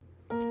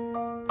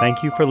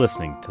Thank you for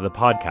listening to the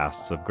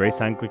podcasts of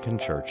Grace Anglican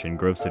Church in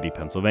Grove City,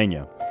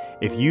 Pennsylvania.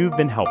 If you've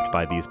been helped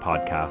by these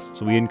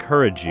podcasts, we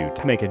encourage you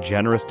to make a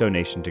generous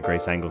donation to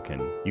Grace Anglican.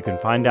 You can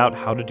find out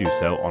how to do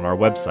so on our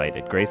website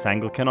at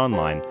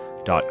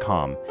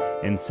graceanglicanonline.com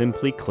and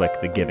simply click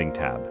the Giving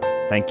tab.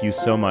 Thank you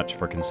so much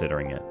for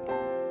considering it.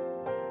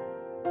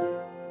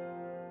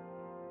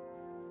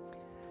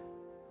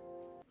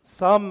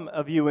 Some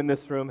of you in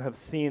this room have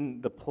seen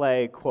the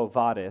play Quo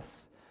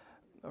Vadis,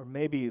 or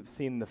maybe you've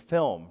seen the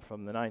film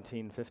from the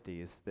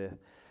 1950s. The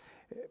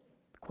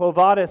Quo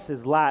Vadis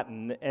is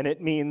Latin, and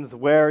it means,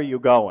 where are you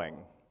going?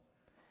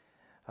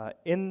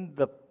 In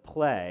the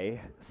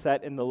play,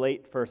 set in the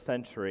late first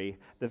century,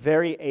 the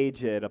very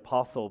aged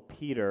Apostle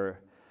Peter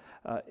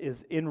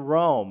is in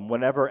Rome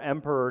whenever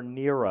Emperor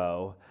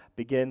Nero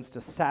begins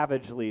to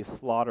savagely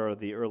slaughter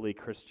the early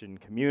Christian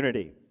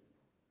community.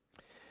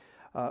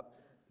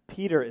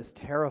 Peter is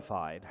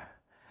terrified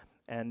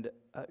and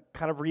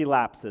kind of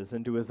relapses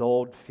into his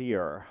old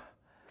fear.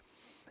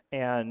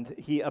 And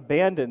he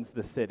abandons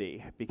the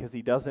city because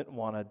he doesn't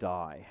want to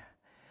die.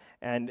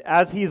 And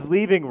as he's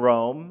leaving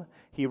Rome,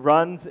 he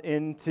runs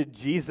into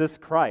Jesus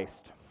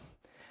Christ.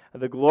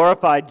 The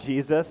glorified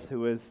Jesus,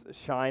 who is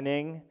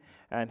shining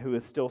and who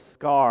is still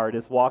scarred,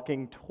 is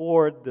walking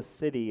toward the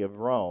city of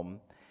Rome.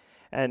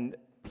 And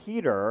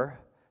Peter,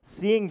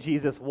 seeing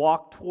Jesus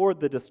walk toward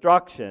the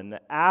destruction,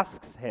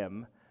 asks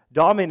him,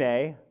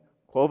 Domine,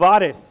 Quo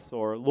Vadis,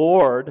 or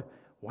Lord,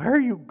 where are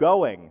you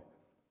going?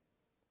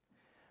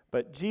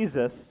 But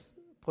Jesus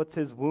puts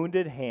his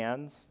wounded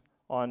hands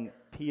on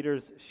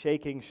Peter's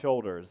shaking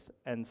shoulders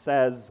and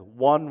says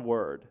one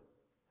word,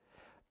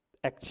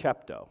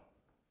 accepto,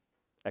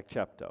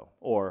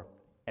 or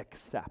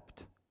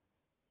accept.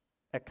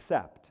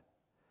 Accept.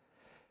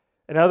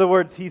 In other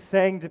words, he's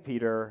saying to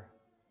Peter,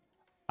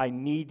 I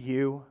need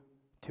you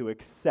to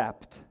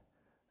accept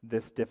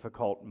this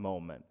difficult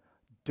moment.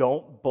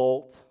 Don't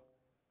bolt.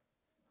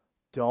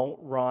 Don't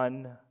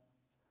run.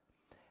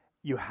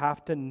 You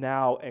have to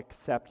now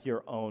accept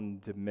your own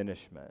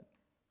diminishment.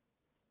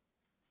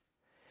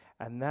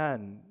 And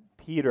then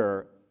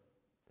Peter,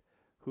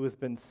 who has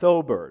been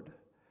sobered,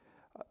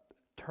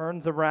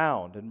 turns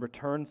around and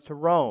returns to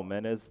Rome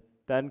and is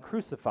then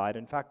crucified,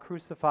 in fact,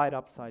 crucified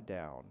upside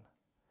down.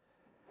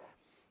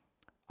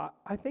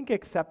 I think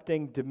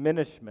accepting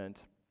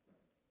diminishment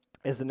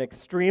is an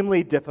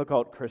extremely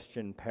difficult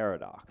Christian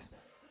paradox.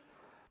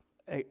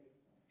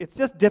 It's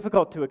just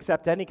difficult to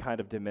accept any kind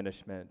of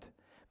diminishment,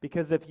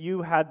 because if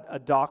you had a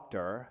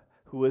doctor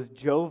who was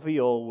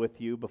jovial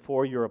with you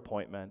before your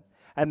appointment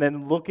and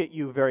then look at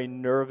you very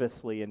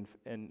nervously and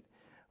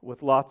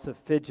with lots of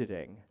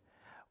fidgeting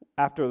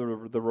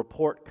after the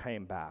report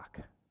came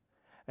back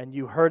and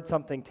you heard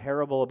something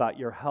terrible about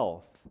your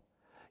health,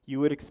 you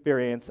would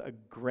experience a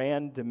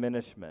grand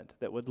diminishment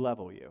that would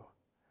level you.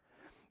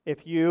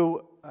 If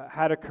you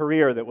had a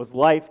career that was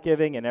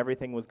life-giving and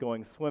everything was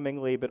going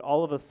swimmingly, but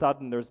all of a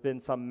sudden there's been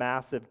some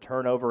massive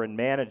turnover in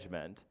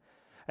management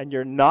and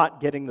you're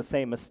not getting the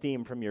same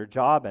esteem from your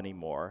job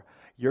anymore,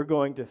 you're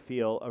going to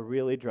feel a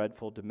really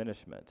dreadful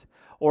diminishment.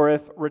 Or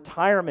if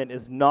retirement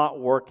is not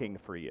working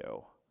for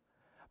you.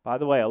 By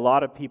the way, a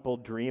lot of people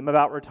dream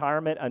about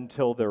retirement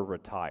until they're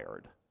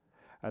retired.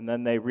 And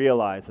then they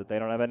realize that they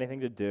don't have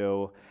anything to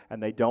do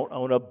and they don't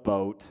own a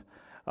boat,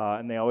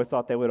 and they always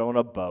thought they would own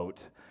a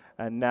boat.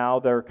 And now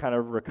they're kind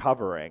of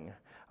recovering,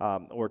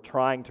 or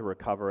trying to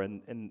recover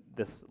in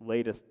this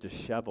latest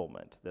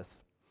dishevelment,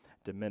 this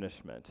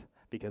diminishment,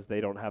 because they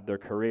don't have their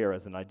career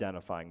as an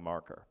identifying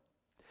marker.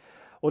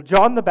 Well,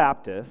 John the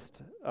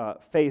Baptist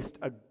faced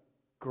a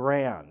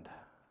grand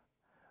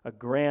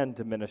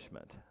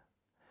diminishment,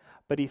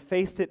 but he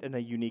faced it in a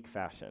unique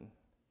fashion.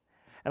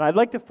 And I'd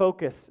like to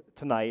focus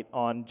tonight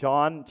on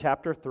John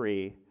chapter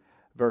 3,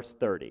 verse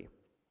 30.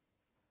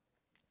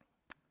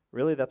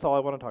 Really, that's all I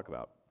want to talk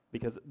about,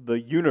 because the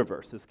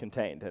universe is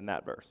contained in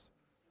that verse.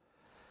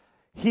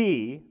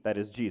 He, that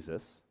is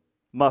Jesus,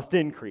 must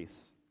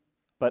increase,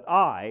 but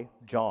I,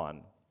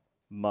 John,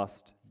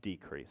 must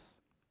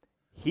decrease.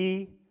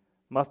 He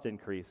must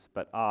increase,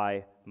 but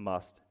I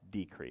must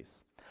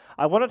decrease.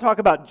 I want to talk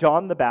about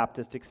John the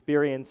Baptist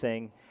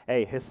experiencing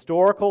a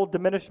historical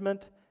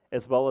diminishment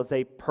as well as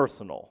a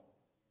personal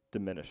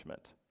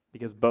diminishment,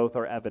 because both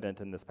are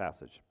evident in this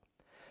passage.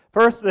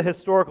 First, the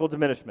historical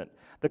diminishment.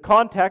 The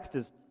context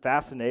is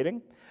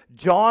fascinating.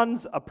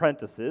 John's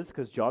apprentices,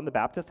 because John the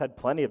Baptist had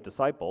plenty of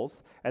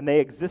disciples, and they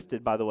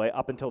existed, by the way,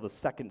 up until the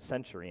 2nd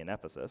century in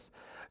Ephesus.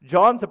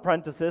 John's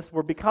apprentices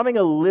were becoming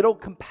a little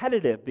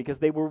competitive because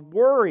they were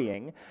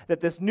worrying that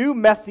this new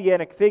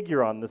messianic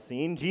figure on the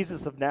scene,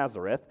 Jesus of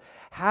Nazareth,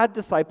 had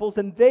disciples,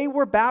 and they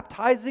were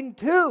baptizing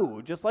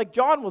too, just like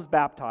John was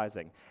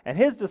baptizing, and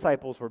his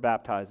disciples were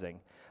baptizing.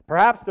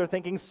 Perhaps they're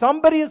thinking,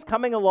 somebody is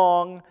coming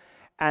along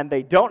and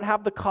they don't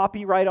have the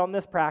copyright on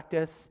this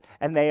practice,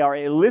 and they are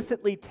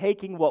illicitly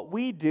taking what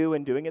we do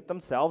and doing it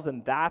themselves,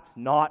 and that's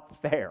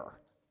not fair.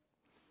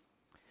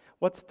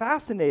 What's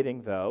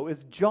fascinating, though,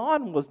 is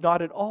John was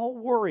not at all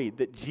worried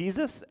that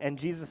Jesus and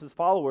Jesus'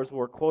 followers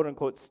were,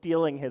 quote-unquote,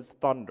 stealing his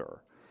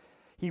thunder.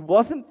 He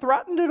wasn't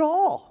threatened at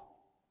all.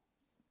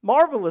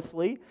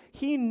 Marvelously,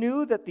 he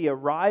knew that the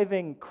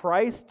arriving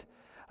Christ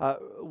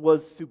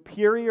was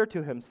superior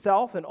to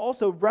himself and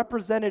also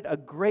represented a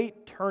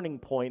great turning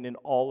point in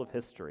all of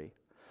history.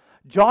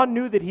 John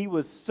knew that he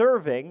was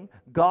serving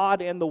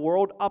God and the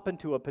world up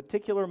into a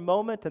particular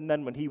moment, and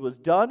then when he was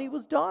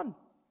done,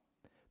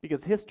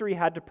 because history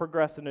had to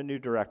progress in a new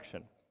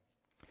direction.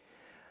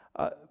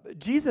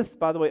 Jesus,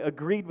 by the way,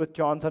 agreed with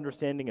John's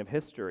understanding of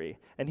history,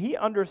 and he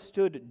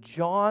understood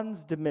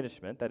John's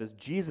diminishment, that is,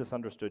 Jesus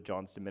understood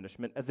John's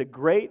diminishment, as a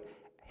great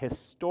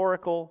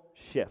historical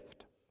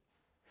shift.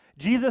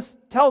 Jesus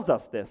tells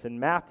us this in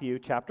Matthew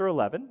chapter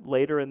 11,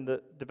 later in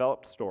the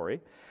developed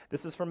story.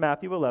 This is from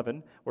Matthew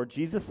 11, where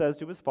Jesus says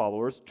to his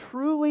followers,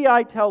 "Truly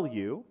I tell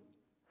you,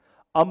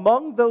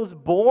 among those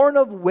born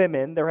of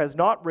women there has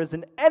not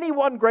risen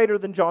anyone greater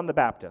than John the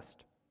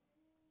Baptist.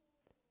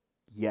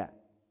 Yet,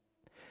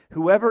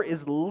 whoever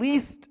is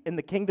least in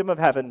the kingdom of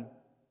heaven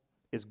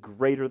is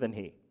greater than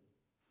he."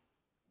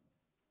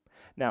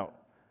 Now,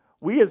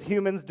 we as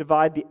humans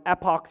divide the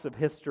epochs of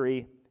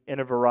history in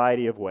a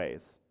variety of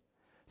ways.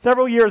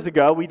 Several years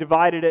ago, we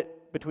divided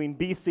it between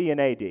BC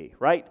and AD,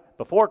 right?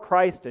 Before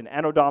Christ and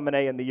Anno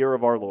Domini in the year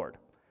of our Lord.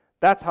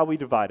 That's how we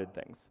divided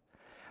things.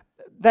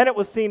 Then it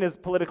was seen as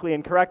politically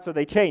incorrect, so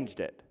they changed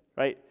it,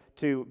 right,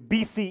 to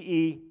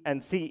BCE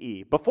and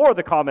CE, before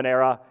the Common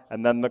Era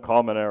and then the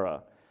Common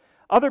Era.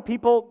 Other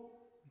people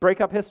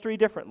break up history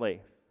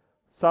differently.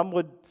 Some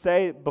would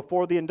say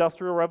before the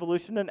Industrial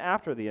Revolution and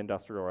after the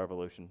Industrial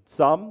Revolution.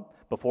 Some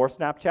before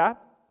Snapchat,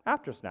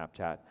 after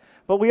Snapchat.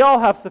 But we all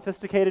have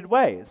sophisticated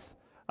ways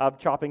of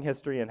chopping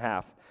history in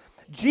half.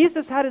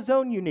 Jesus had his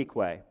own unique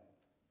way.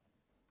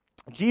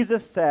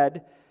 Jesus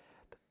said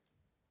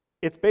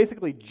it's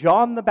basically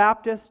John the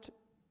Baptist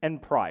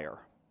and prior,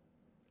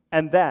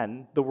 and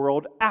then the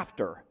world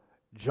after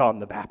John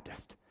the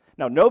Baptist.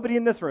 Now, nobody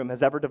in this room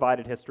has ever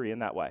divided history in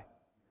that way,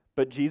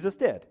 but Jesus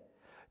did.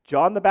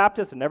 John the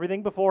Baptist and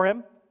everything before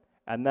him,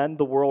 and then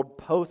the world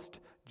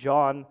post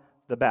John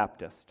the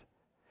Baptist.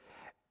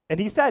 And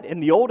he said,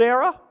 in the old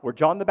era, where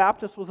John the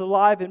Baptist was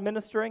alive and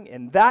ministering,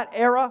 in that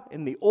era,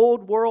 in the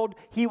old world,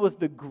 he was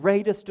the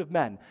greatest of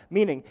men,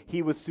 meaning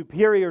he was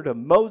superior to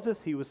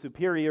Moses, he was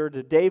superior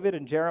to David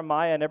and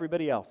Jeremiah and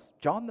everybody else.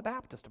 John the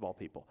Baptist, of all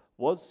people,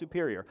 was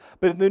superior.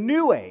 But in the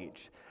new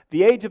age,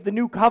 the age of the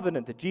new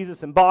covenant that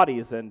Jesus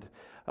embodies and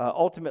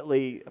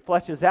ultimately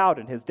fleshes out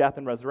in his death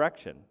and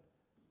resurrection,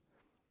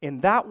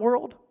 in that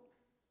world,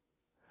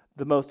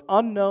 the most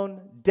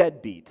unknown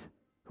deadbeat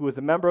who is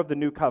a member of the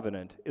new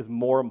covenant is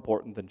more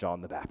important than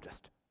John the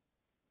Baptist.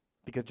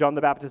 Because John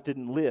the Baptist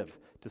didn't live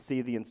to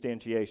see the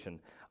instantiation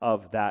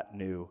of that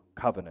new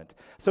covenant.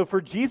 So for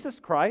Jesus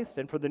Christ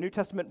and for the New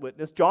Testament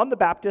witness, John the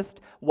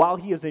Baptist, while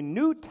he is a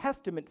New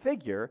Testament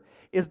figure,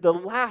 is the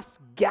last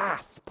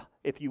gasp,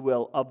 if you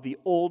will, of the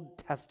Old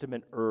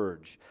Testament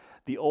urge,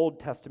 the Old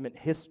Testament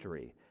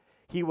history.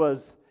 He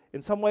was,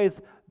 in some ways,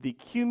 the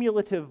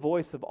cumulative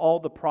voice of all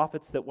the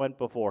prophets that went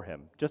before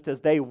him. Just as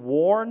they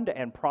warned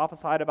and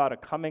prophesied about a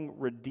coming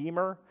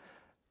Redeemer,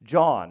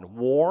 John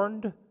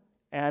warned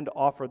and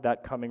offered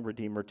that coming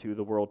Redeemer to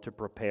the world to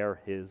prepare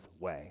his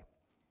way.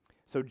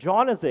 So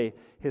John is a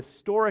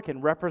historic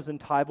and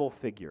representatival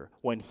figure.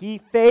 When he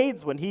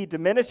fades, when he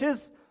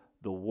diminishes,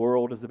 the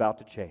world is about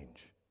to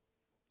change.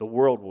 The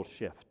world will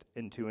shift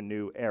into a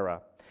new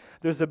era.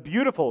 There's a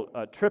beautiful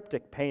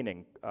triptych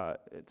painting.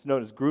 It's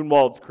known as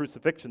Grunwald's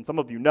Crucifixion. Some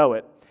of you know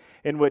it,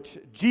 in which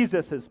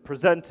Jesus is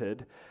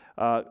presented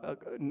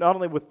not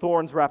only with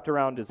thorns wrapped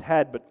around his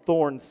head, but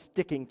thorns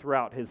sticking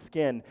throughout his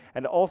skin.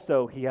 And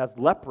also he has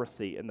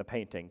leprosy in the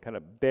painting, kind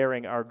of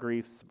bearing our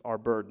griefs, our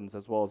burdens,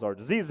 as well as our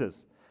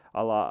diseases,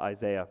 a la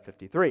Isaiah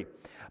 53.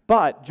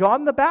 But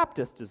John the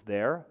Baptist is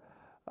there,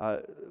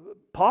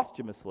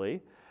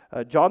 posthumously.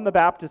 John the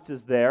Baptist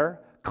is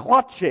there,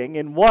 clutching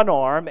in one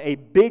arm a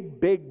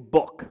big, big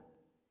book.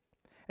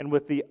 And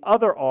with the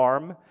other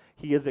arm,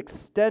 he is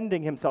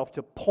extending himself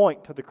to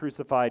point to the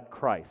crucified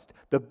Christ.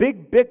 The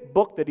big, big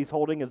book that he's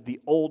holding is the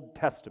Old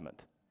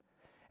Testament.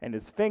 And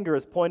his finger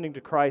is pointing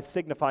to Christ,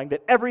 signifying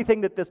that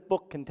everything that this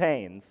book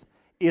contains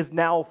is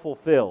now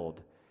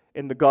fulfilled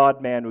in the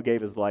God-man who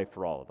gave his life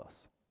for all of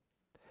us.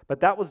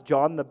 But that was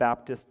John the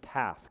Baptist's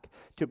task,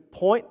 to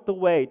point the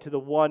way to the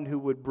one who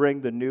would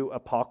bring the new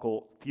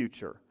epochal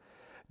future.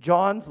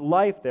 John's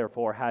life,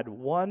 therefore, had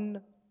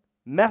one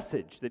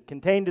message that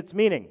contained its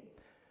meaning.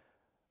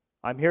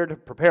 I'm here to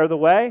prepare the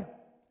way,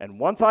 and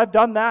once I've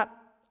done that,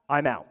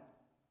 I'm out.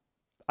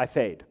 I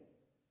fade.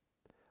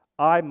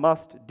 I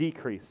must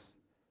decrease.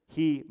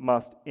 He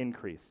must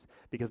increase,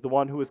 because the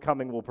one who is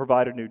coming will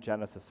provide a new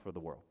genesis for the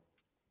world.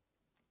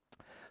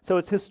 So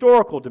it's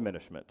historical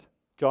diminishment.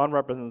 John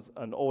represents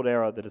an old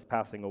era that is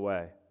passing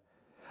away.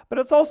 But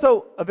it's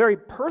also a very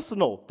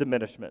personal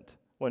diminishment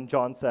when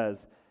John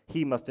says,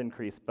 he must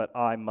increase, but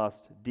I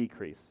must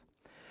decrease.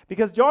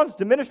 Because John's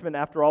diminishment,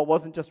 after all,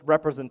 wasn't just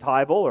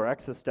representatival or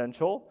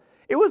existential.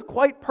 It was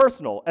quite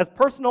personal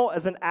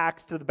as an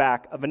axe to the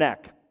back of a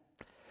neck.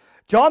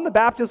 John the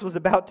Baptist was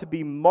about to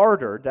be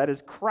martyred, that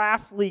is,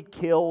 crassly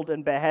killed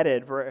and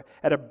beheaded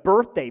at a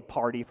birthday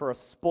party for a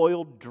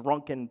spoiled,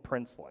 drunken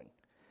princeling.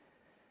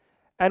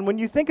 And when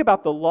you think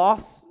about the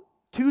loss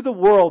to the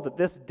world that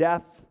this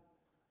death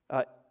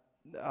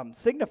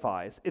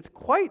signifies, it's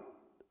quite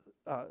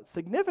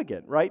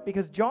significant, right?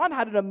 Because John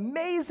had an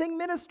amazing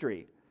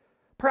ministry,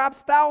 perhaps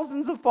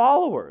thousands of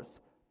followers,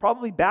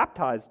 probably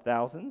baptized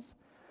thousands.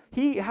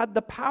 He had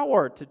the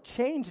power to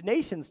change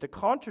nations, to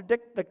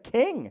contradict the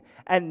king.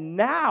 And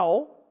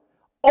now,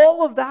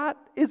 all of that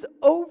is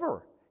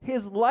over.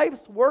 His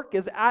life's work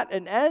is at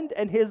an end,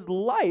 and his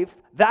life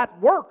that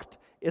worked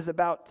is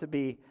about to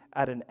be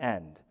at an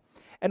end.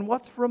 And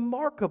what's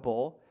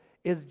remarkable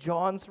is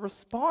John's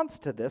response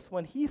to this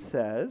when he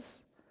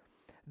says,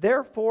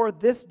 "Therefore,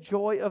 this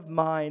joy of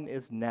mine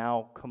is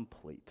now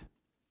complete."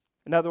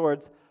 In other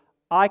words,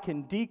 I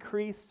can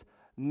decrease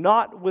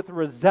not with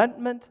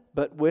resentment,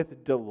 but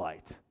with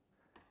delight.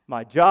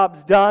 My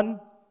job's done,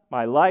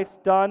 my life's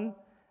done,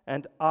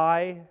 and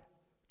I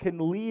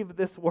can leave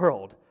this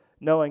world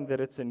knowing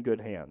that it's in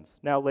good hands.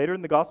 Now, later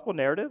in the gospel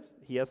narratives,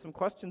 he has some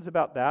questions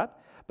about that,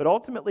 but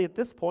ultimately at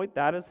this point,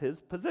 that is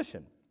his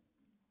position.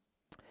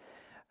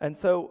 And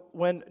so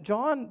when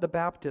John the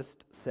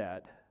Baptist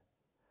said,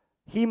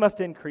 he must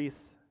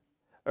increase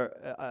and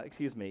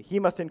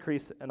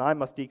I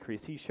must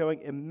decrease, he's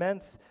showing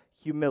immense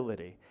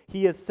humility.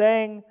 He is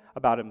saying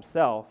about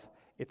himself,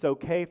 it's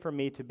okay for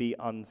me to be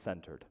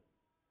uncentered.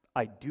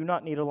 I do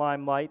not need a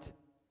limelight.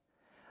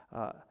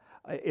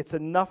 It's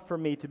enough for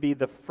me to be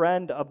the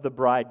friend of the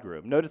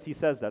bridegroom. Notice he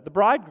says that. The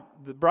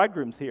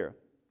bridegroom's here.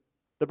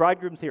 The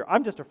bridegroom's here.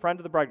 I'm just a friend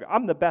of the bridegroom.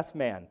 I'm the best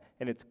man,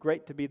 and it's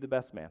great to be the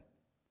best man.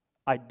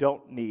 I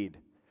don't need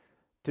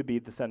to be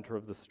the center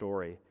of the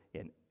story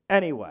in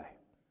any way.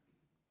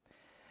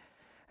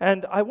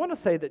 And I want to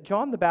say that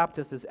John the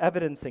Baptist is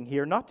evidencing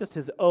here not just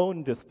his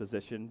own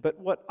disposition, but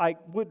what I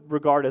would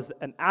regard as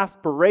an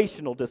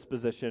aspirational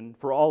disposition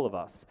for all of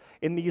us.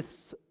 In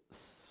these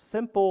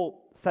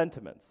simple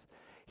sentiments,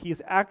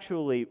 he's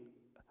actually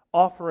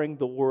offering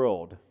the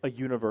world a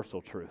universal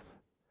truth,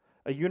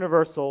 a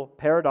universal,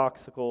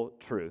 paradoxical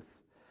truth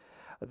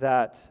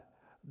that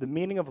the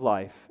meaning of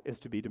life is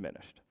to be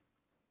diminished.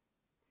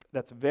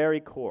 That's very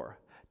core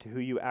to who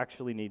you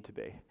actually need to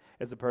be,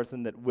 as a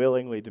person that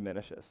willingly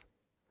diminishes.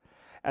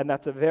 And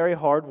that's a very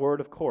hard word,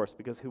 of course,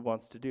 because who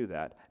wants to do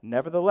that?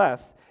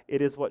 Nevertheless,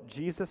 it is what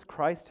Jesus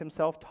Christ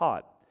himself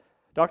taught.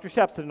 Dr.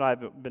 Shepson and I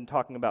have been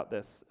talking about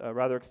this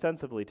rather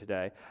extensively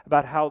today,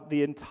 about how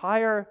the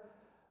entire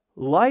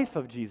life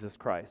of Jesus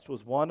Christ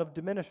was one of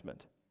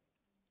diminishment.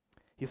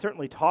 He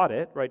certainly taught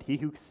it, right? He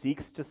who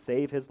seeks to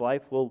save his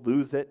life will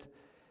lose it.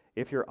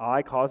 If your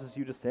eye causes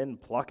you to sin,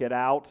 pluck it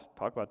out.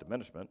 Talk about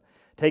diminishment.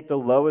 Take the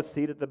lowest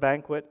seat at the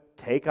banquet.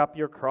 Take up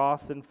your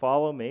cross and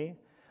follow me.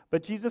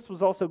 But Jesus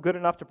was also good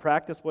enough to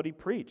practice what he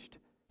preached.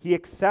 He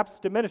accepts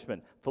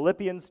diminishment.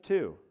 Philippians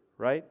 2,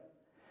 right?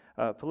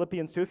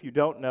 Philippians 2, if you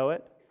don't know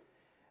it,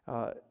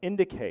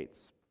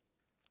 indicates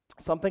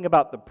something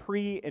about the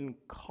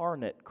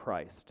pre-incarnate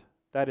Christ.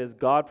 That is,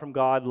 God from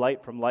God,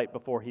 light from light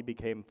before he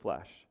became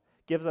flesh.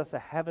 Gives us a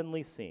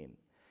heavenly scene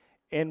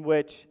in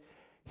which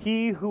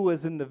he who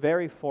was in the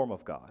very form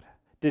of God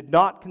did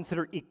not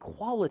consider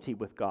equality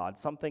with God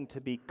something to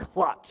be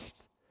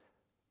clutched,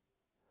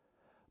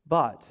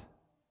 but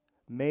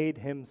made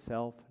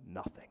himself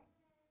nothing,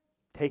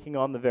 taking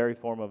on the very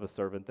form of a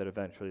servant that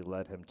eventually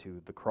led him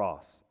to the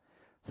cross.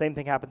 Same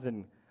thing happens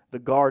in the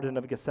Garden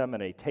of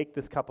Gethsemane. Take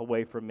this cup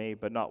away from me,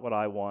 but not what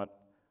I want,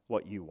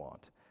 what you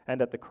want.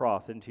 And at the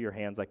cross, into your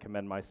hands I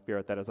commend my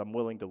spirit, that is, I'm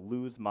willing to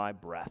lose my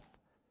breath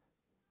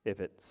if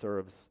it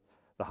serves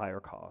the higher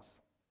cause.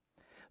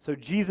 So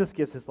Jesus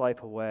gives his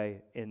life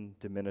away in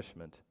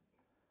diminishment.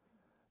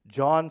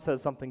 John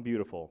says something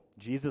beautiful.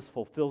 Jesus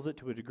fulfills it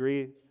to a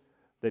degree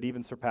that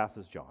even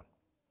surpasses John.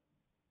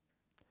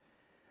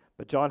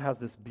 But John has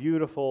this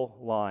beautiful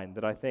line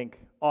that I think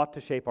ought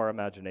to shape our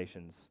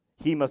imaginations.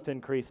 He must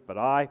increase, but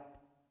I'm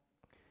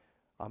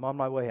on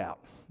my way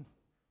out.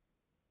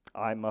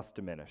 I must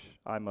diminish.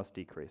 I must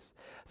decrease.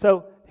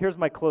 So here's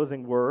my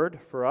closing word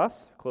for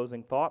us,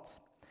 closing thoughts.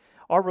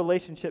 Our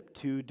relationship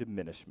to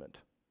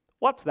diminishment.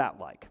 What's that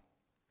like?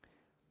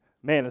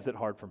 Man, is it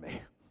hard for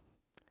me.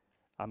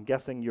 I'm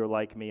guessing you're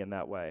like me in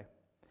that way.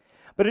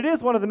 But it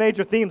is one of the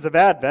major themes of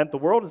Advent. The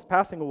world is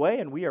passing away,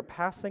 and we are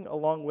passing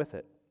along with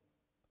it.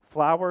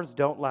 Flowers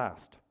don't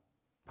last.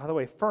 By the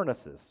way,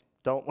 furnaces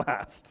don't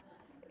last.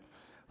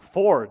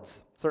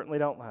 Fords certainly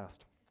don't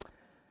last.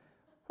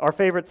 Our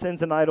favorite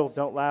sins and idols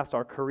don't last.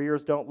 Our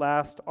careers don't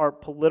last. Our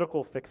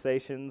political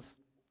fixations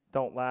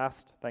don't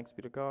last, thanks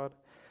be to God.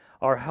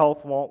 Our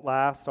health won't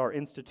last. Our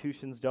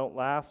institutions don't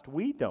last.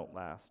 We don't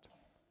last.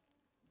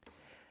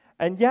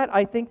 And yet,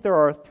 I think there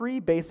are three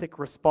basic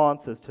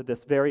responses to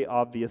this very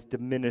obvious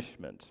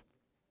diminishment.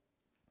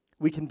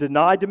 We can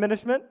deny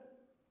diminishment,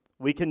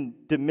 we can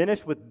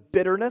diminish with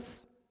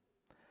bitterness,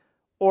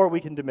 or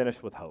we can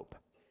diminish with hope.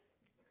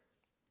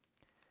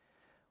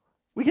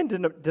 We can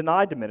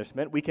deny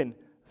diminishment, we can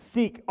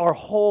seek our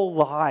whole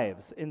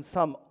lives in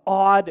some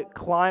odd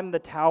climb the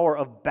Tower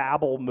of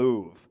Babel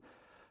move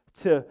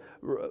to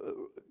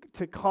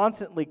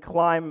constantly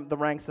climb the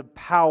ranks of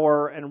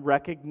power and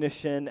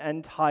recognition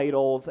and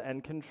titles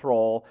and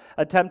control,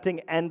 attempting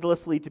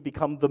endlessly to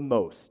become the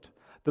most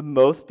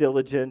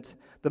diligent,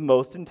 the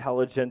most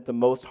intelligent, the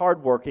most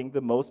hardworking,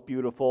 the most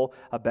beautiful,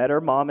 a better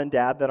mom and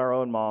dad than our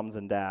own moms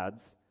and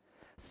dads,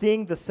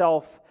 seeing the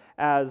self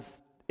as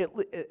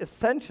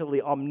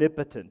essentially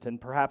omnipotent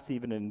and perhaps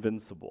even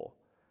invincible.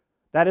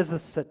 That is a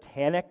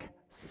satanic,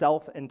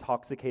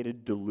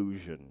 self-intoxicated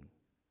delusion.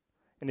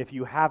 And if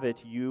you have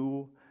it,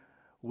 you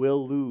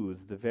will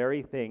lose the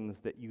very things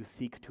that you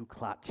seek to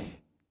clutch.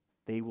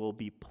 They will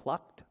be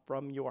plucked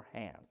from your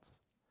hands.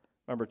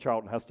 Remember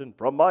Charlton Heston?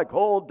 From my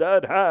cold,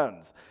 dead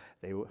hands.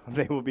 They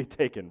will be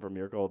taken from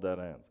your cold, dead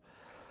hands.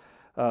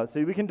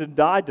 So we can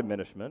deny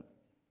diminishment,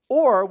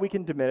 or we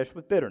can diminish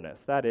with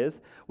bitterness. That is,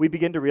 we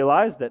begin to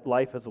realize that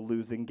life is a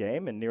losing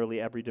game in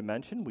nearly every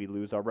dimension. We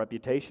lose our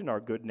reputation,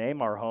 our good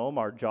name, our home,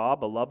 our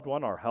job, a loved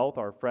one, our health,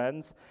 our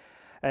friends.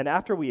 And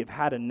after we have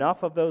had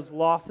enough of those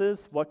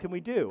losses, what can we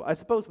do? I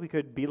suppose we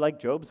could be like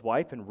Job's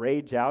wife and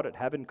rage out at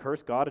heaven,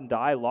 curse God and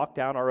die, lock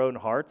down our own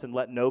hearts and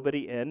let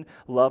nobody in,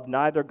 love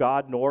neither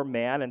God nor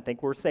man, and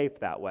think we're safe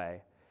that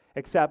way.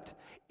 Except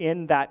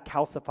in that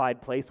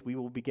calcified place, we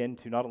will begin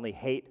to not only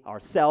hate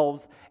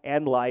ourselves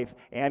and life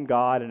and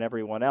God and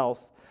everyone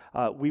else,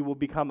 we will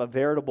become a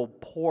veritable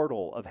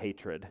portal of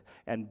hatred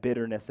and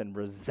bitterness and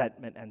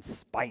resentment and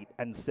spite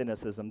and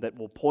cynicism that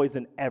will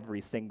poison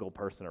every single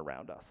person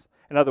around us.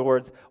 In other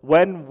words,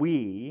 when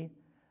we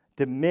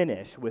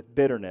diminish with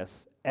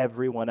bitterness,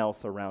 everyone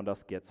else around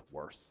us gets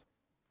worse.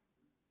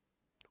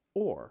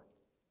 Or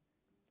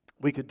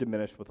we could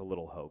diminish with a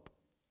little hope.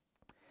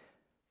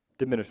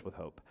 Diminish with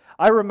hope.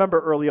 I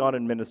remember early on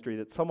in ministry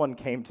that someone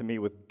came to me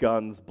with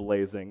guns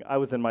blazing. I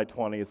was in my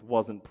 20s,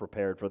 wasn't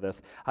prepared for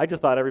this. I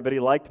just thought everybody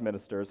liked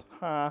ministers.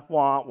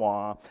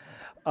 Wah.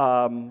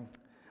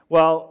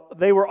 Well,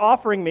 they were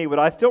offering me what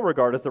I still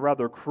regard as the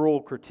rather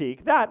cruel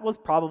critique. That was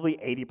probably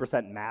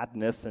 80%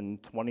 madness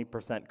and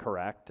 20%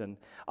 correct. And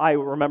I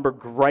remember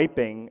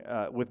griping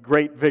with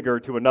great vigor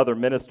to another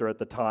minister at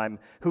the time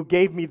who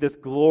gave me this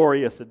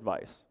glorious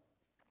advice.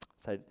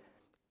 He said,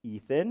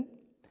 Ethan,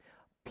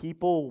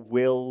 people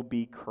will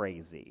be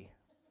crazy,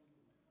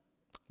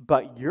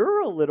 but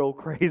you're a little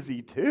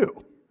crazy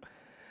too.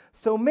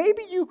 So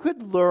maybe you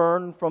could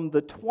learn from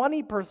the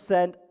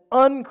 20%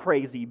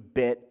 uncrazy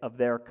bit of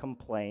their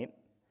complaint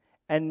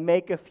and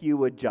make a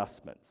few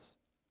adjustments.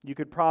 You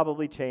could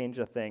probably change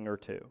a thing or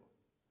two.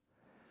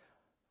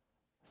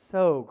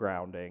 So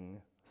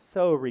grounding,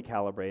 so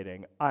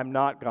recalibrating. I'm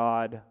not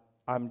God.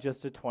 I'm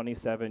just a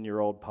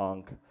 27-year-old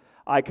punk.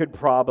 I could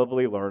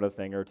probably learn a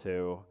thing or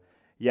two.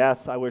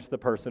 Yes, I wish the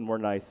person were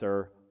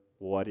nicer.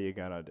 What are you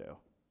going to do?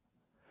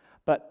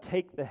 But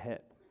take the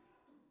hit.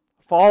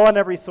 Fall on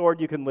every sword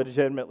you can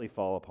legitimately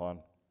fall upon.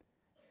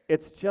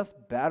 It's just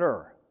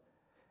better.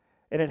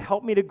 And it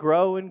helped me to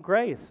grow in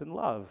grace and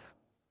love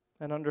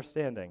and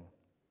understanding.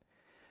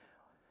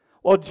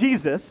 Well,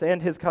 Jesus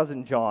and his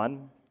cousin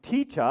John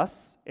teach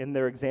us in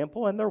their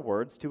example and their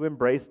words to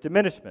embrace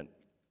diminishment.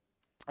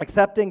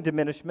 Accepting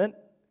diminishment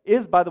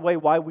is, by the way,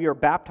 why we are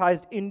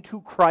baptized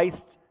into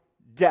Christ's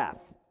death.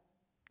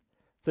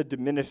 It's a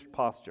diminished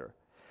posture.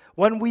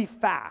 When we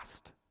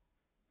fast,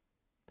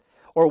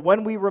 or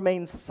when we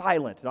remain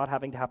silent, not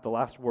having to have the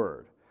last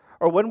word,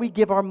 or when we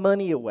give our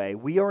money away,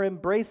 we are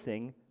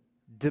embracing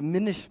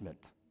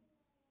diminishment.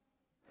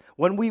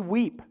 When we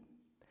weep,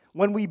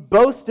 when we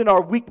boast in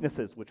our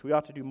weaknesses, which we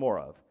ought to do more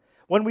of,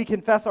 when we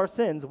confess our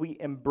sins, we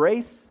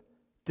embrace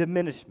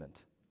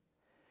diminishment.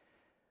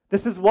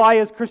 This is why,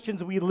 as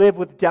Christians, we live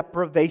with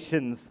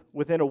deprivations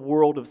within a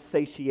world of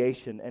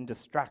satiation and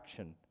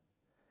distraction.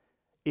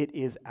 It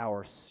is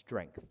our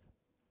strength.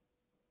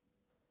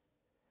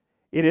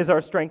 It is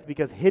our strength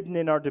because hidden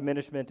in our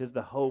diminishment is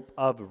the hope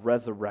of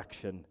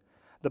resurrection,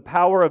 the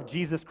power of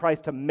Jesus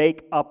Christ to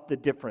make up the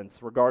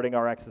difference regarding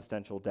our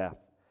existential death,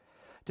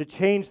 to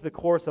change the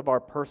course of our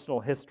personal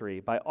history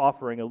by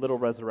offering a little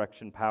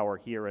resurrection power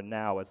here and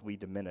now as we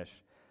diminish.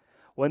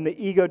 When the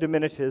ego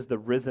diminishes, the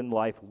risen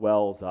life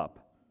wells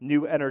up.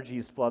 New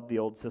energies flood the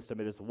old system.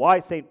 It is why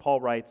St.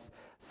 Paul writes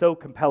so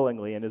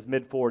compellingly in his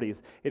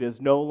mid-40s, it is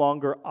no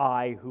longer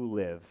I who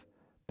live,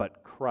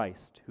 but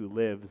Christ who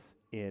lives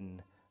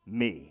in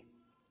me.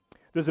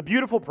 There's a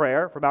beautiful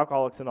prayer from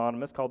Alcoholics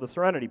Anonymous called the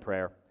Serenity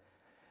Prayer.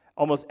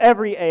 Almost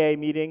every AA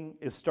meeting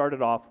is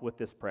started off with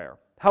this prayer.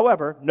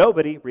 However,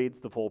 nobody reads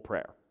the full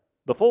prayer.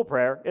 The full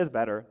prayer is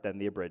better than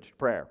the abridged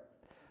prayer.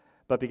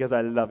 But because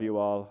I love you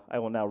all, I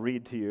will now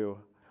read to you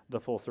the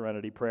full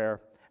Serenity Prayer,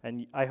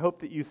 and I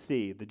hope that you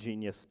see the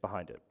genius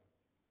behind it.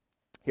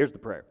 Here's the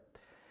prayer.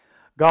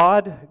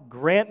 God,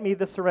 grant me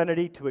the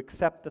serenity to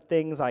accept the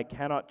things I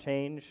cannot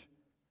change,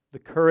 the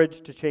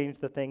courage to change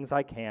the things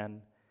I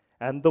can,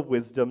 and the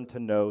wisdom to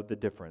know the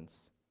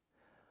difference.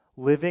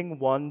 Living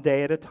one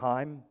day at a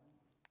time,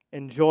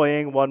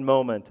 enjoying one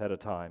moment at a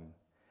time,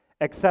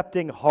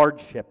 accepting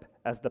hardship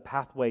as the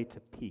pathway to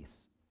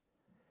peace,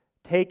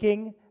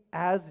 taking,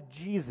 as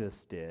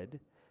Jesus did,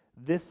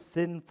 this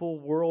sinful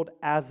world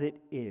as it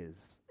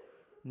is,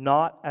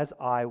 not as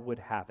I would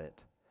have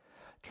it,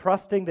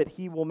 trusting that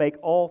he will make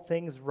all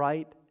things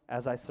right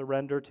as I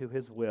surrender to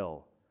his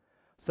will,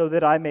 so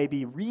that I may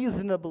be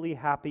reasonably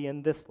happy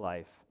in this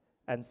life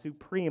and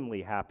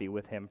supremely happy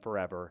with him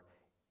forever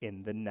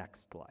in the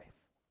next life.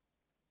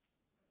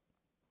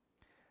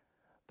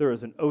 There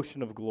is an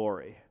ocean of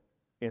glory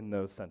in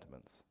those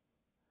sentiments.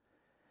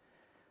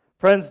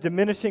 Friends,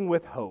 diminishing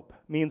with hope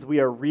means we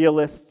are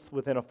realists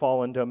within a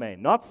fallen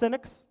domain. Not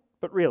cynics,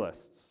 but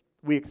realists.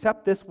 We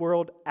accept this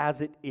world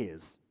as it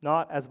is,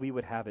 not as we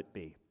would have it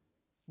be.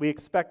 We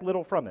expect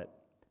little from it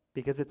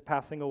because it's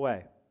passing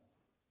away.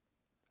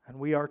 And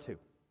we are too.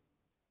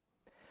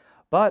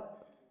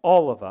 But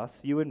all of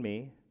us, you and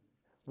me,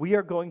 we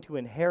are going to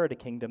inherit a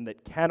kingdom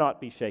that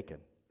cannot be shaken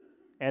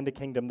and a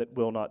kingdom that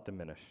will not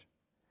diminish.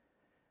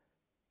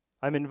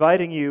 I'm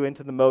inviting you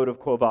into the mode of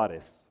quo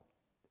vadis,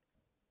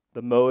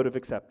 the mode of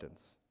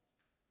acceptance.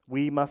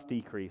 We must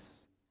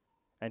decrease,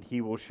 and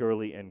he will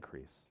surely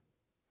increase.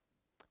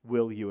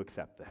 Will you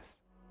accept this?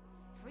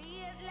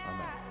 Free at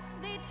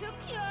last, they took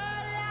your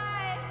life.